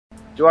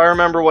Do I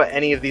remember what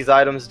any of these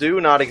items do?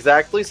 Not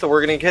exactly, so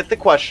we're gonna hit the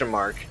question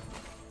mark.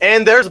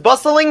 And there's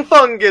bustling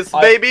fungus,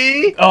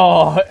 baby!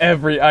 Oh,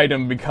 every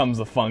item becomes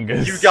a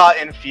fungus. You got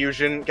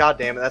infusion. God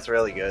damn it, that's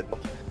really good.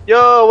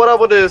 Yo, what up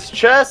with this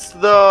chest,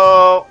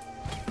 though?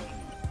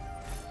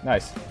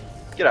 Nice.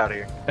 Get out of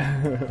here.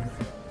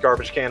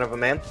 Garbage can of a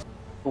man.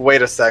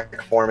 Wait a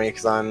sec for me,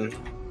 because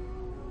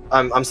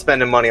I'm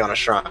spending money on a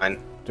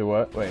shrine. Do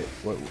what? Wait,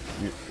 what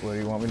do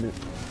you want me to do?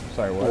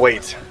 Sorry, what?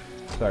 Wait.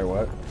 Sorry,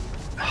 what?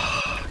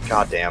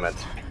 God damn it.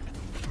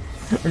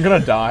 I'm gonna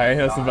die,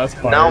 that's the best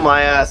part. Now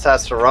my ass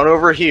has to run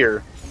over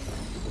here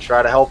and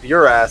try to help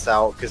your ass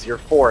out, because your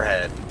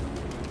forehead.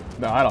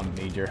 No, I don't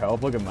need your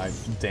help. Look at my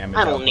damage.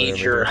 I don't need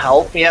your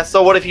help. Yeah,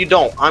 so what if you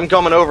don't? I'm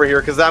coming over here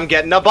because I'm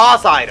getting a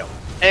boss item.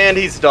 And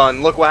he's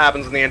done. Look what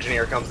happens when the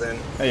engineer comes in.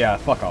 Hey, yeah,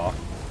 fuck off.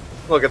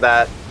 Look at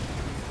that.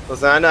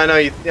 Listen,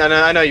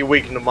 I know you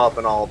weakened him up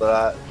and all,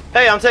 but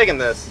hey, I'm taking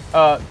this.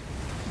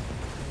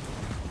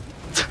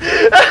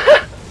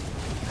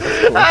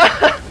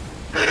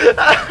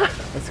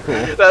 That's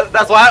cool.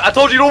 That's why I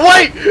told you to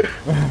wait.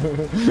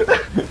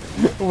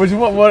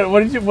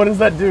 What does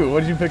that do?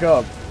 What did you pick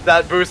up?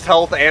 That boosts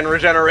health and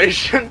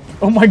regeneration.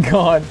 Oh my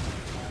god.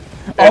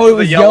 Oh, it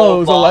was yellow.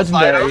 It was a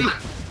legendary.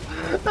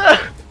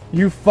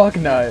 You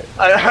fucknut.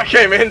 I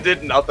came in,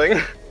 did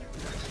nothing.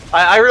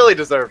 I really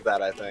deserved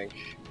that, I think.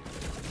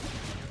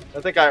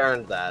 I think I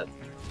earned that.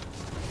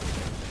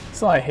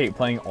 So I hate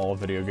playing all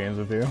video games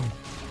with you.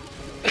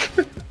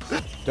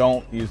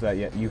 Don't use that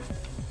yet, you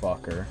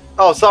fucker.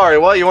 Oh, sorry,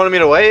 what? You wanted me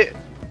to wait?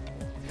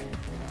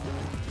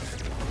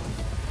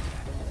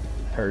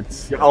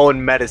 Hurts. Your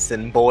own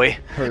medicine, boy.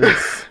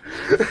 Hurts.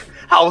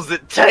 How's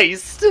it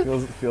taste?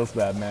 Feels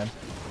bad, man.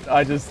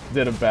 I just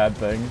did a bad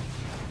thing.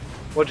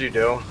 What'd you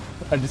do?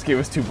 I just gave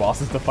us 2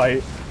 bosses to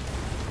fight.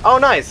 Oh,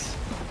 nice.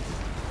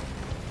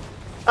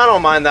 I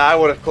don't mind that. I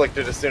would have clicked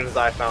it as soon as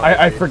I found it.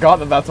 I forgot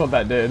that that's what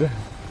that did.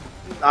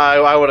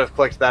 I would have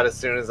clicked that as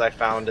soon as I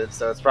found it,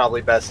 so it's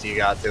probably best you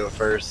got to it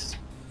first.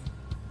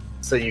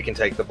 So you can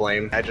take the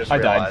blame. I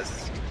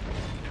realized.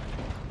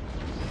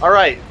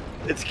 Alright,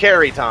 it's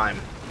carry time.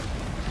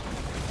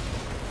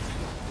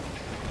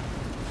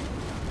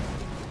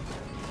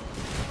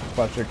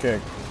 Watch your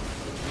kick.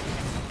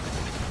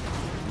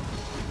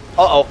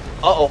 Uh-oh.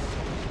 Uh-oh.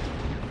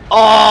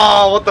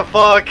 Oh, what the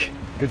fuck?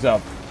 Good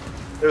job.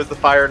 It was the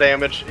fire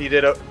damage. He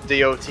did a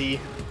DOT.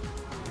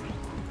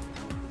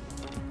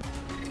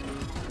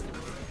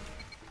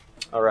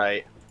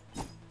 Alright.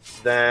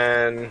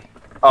 Then...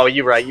 Oh,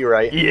 you're right, you're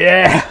right.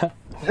 Yeah!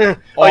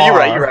 Oh, you're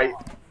right.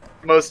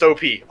 Most OP.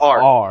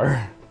 R.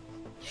 R.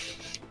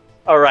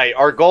 Alright,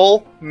 our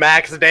goal,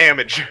 max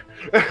damage.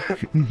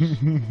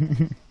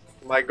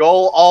 My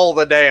goal, all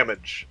the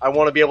damage. I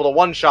want to be able to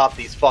one-shot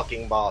these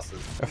fucking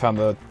bosses. I found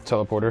the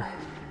teleporter.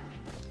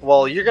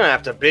 Well, you're gonna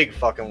have to big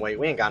fucking wait.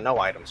 We ain't got no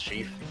items,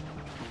 Chief.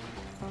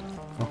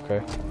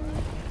 Okay.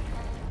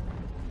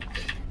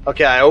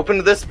 Okay, I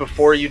opened this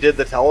before you did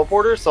the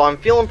teleporter, so I'm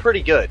feeling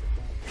pretty good.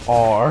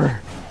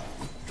 R.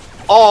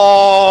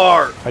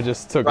 R! I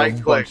just took right a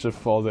click. bunch of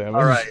fall damage.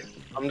 Alright,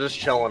 I'm just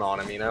chilling on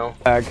him, you know?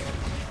 Lag.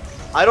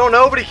 I don't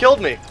know, but he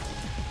killed me.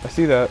 I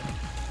see that.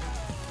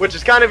 Which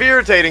is kind of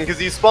irritating,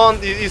 because you spawn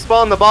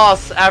the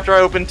boss after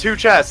I opened 2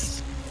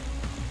 chests.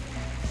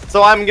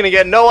 So I'm gonna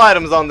get no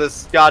items on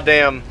this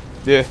goddamn...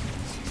 Yeah.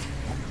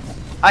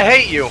 I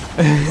hate you.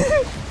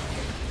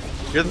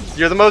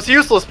 You're the most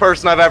useless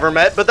person I've ever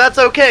met, but that's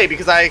okay,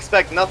 because I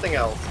expect nothing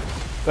else.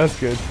 That's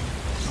good.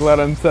 Glad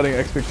I'm setting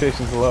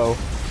expectations low.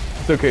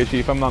 It's okay,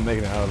 Chief. I'm not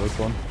making it out of this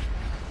one.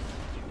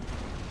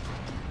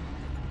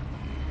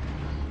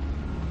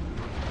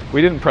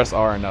 We didn't press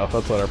R enough.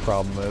 That's what our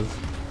problem is.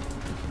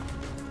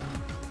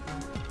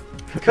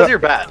 Because you're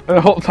bad.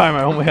 The whole time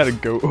I only had a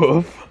goat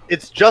hoof.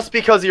 It's just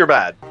because you're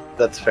bad.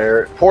 That's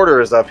fair.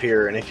 Porter is up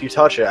here, and if you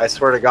touch it, I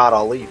swear to God,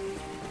 I'll leave.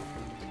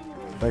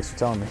 Thanks for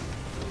telling me.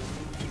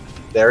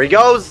 There he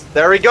goes!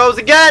 There he goes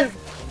again!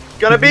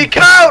 Gonna be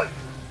count!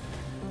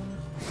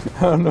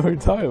 I don't know what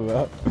you're talking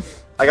about.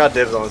 I got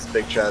dibs on this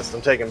big chest.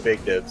 I'm taking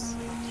big dibs.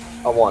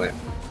 I want it.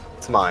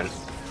 It's mine.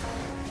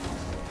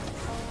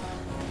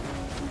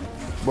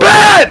 What?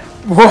 BAD!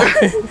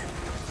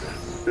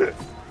 What?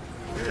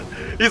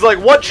 He's like,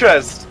 what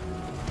chest?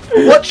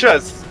 What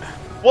chest?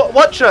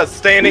 What chest?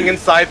 Standing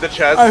inside the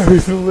chest. I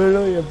was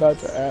literally about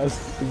to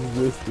ask, is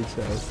this the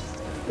chest?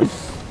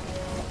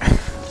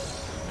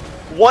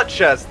 What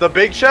chest? The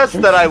big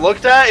chest that I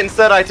looked at and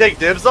said I take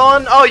dibs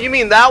on? Oh, you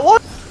mean that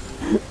one?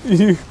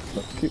 You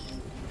fucking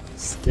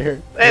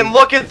scared. And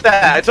look at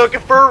that. I took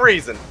it for a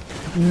reason.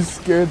 You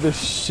scared the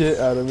shit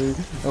out of me.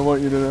 I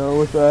want you to know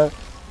with that.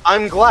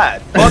 I'm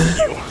glad. Fuck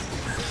you.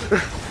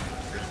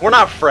 We're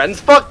not friends.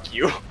 Fuck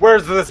you.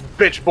 Where's this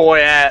bitch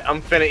boy at?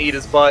 I'm finna eat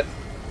his butt.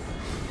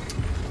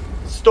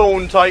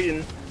 Stone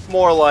Titan.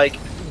 More like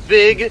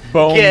big,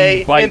 Bone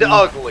gay, biting. and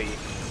ugly.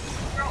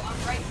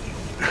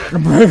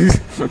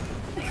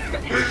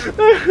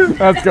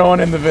 That's going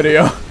in the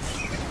video.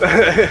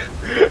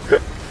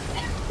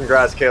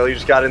 Congrats, Kale. You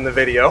just got in the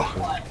video.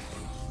 What?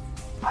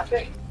 I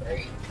think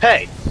great.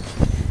 Hey,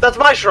 that's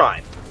my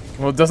shrine.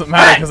 Well, it doesn't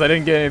matter because I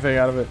didn't get anything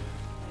out of it.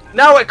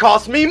 Now it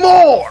costs me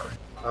more!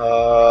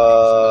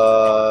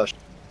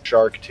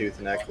 Shark Tooth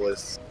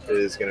Necklace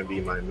is gonna be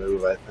my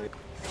move, I think.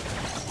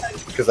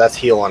 Because that's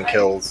heal on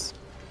kills.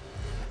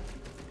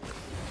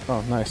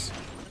 Oh, nice.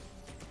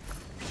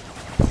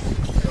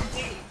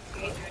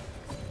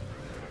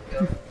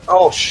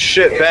 Oh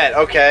shit, bet.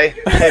 Okay.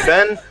 Hey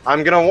Ben,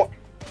 I'm gonna.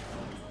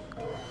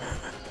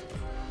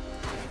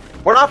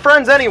 We're not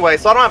friends anyway,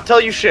 so I don't have to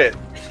tell you shit.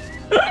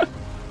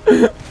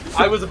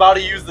 I was about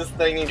to use this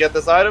thing and get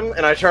this item,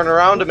 and I turn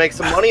around to make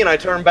some money, and I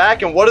turn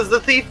back, and what has the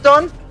thief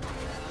done?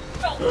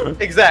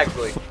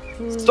 Exactly.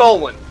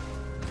 Stolen.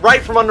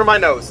 Right from under my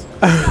nose.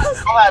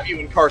 I'll have you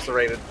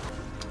incarcerated.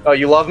 Oh,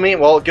 you love me?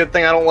 Well, good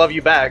thing I don't love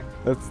you back.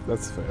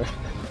 That's fair.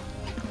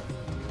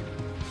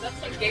 That's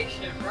some gay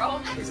shit, bro.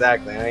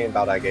 Exactly, I ain't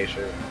about that gay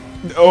shit.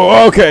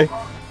 Oh, okay.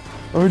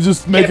 Let me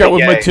just make Can't out be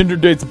with my gay. Tinder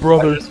date's I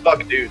brother. just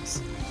fuck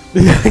dudes.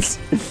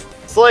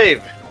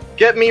 Slave,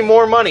 get me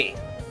more money.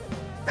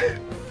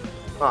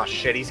 Oh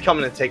shit, he's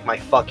coming to take my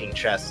fucking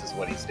chest is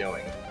what he's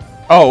doing.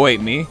 Oh,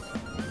 wait, me?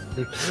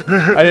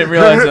 I didn't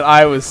realize that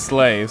I was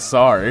slave.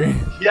 Sorry.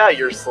 Yeah,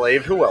 you're a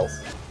slave. Who else?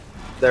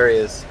 There he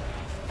is.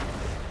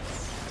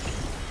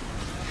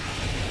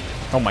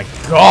 Oh my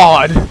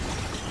god.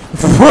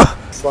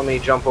 So let me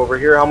jump over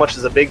here. How much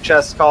does a big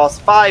chest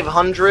cost?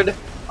 500.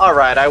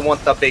 Alright, I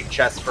want the big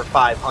chest for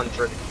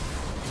 500.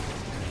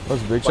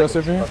 There's a big chest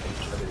over here?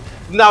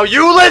 Now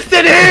you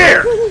listen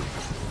here!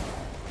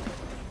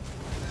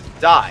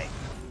 Die.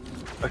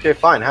 Okay,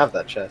 fine, have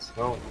that chest.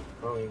 No,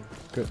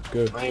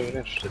 Good. I ain't even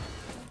interested.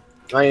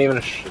 I ain't even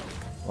interested.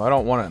 Well, I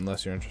don't want it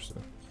unless you're interested.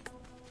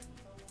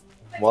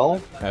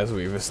 Well, As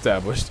we've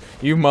established.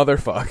 You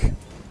motherfuck.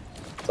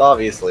 it's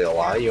obviously a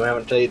lie. You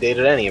haven't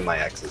dated any of my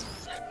exes.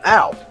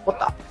 Ow! What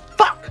the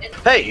fuck?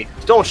 Hey,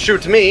 don't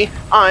shoot me.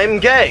 I'm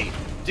gay.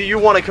 Do you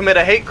want to commit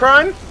a hate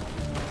crime?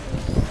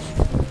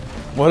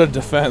 What a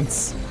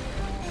defense.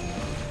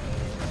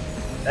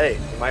 Hey,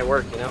 it might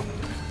work, you know?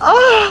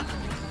 Ah!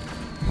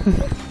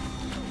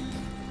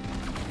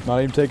 Not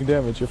even taking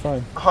damage, you're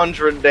fine.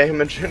 100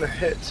 damage in a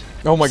hit.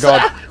 Oh my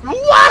god.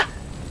 What?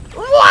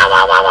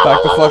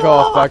 Back the fuck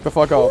off, back the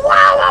fuck off.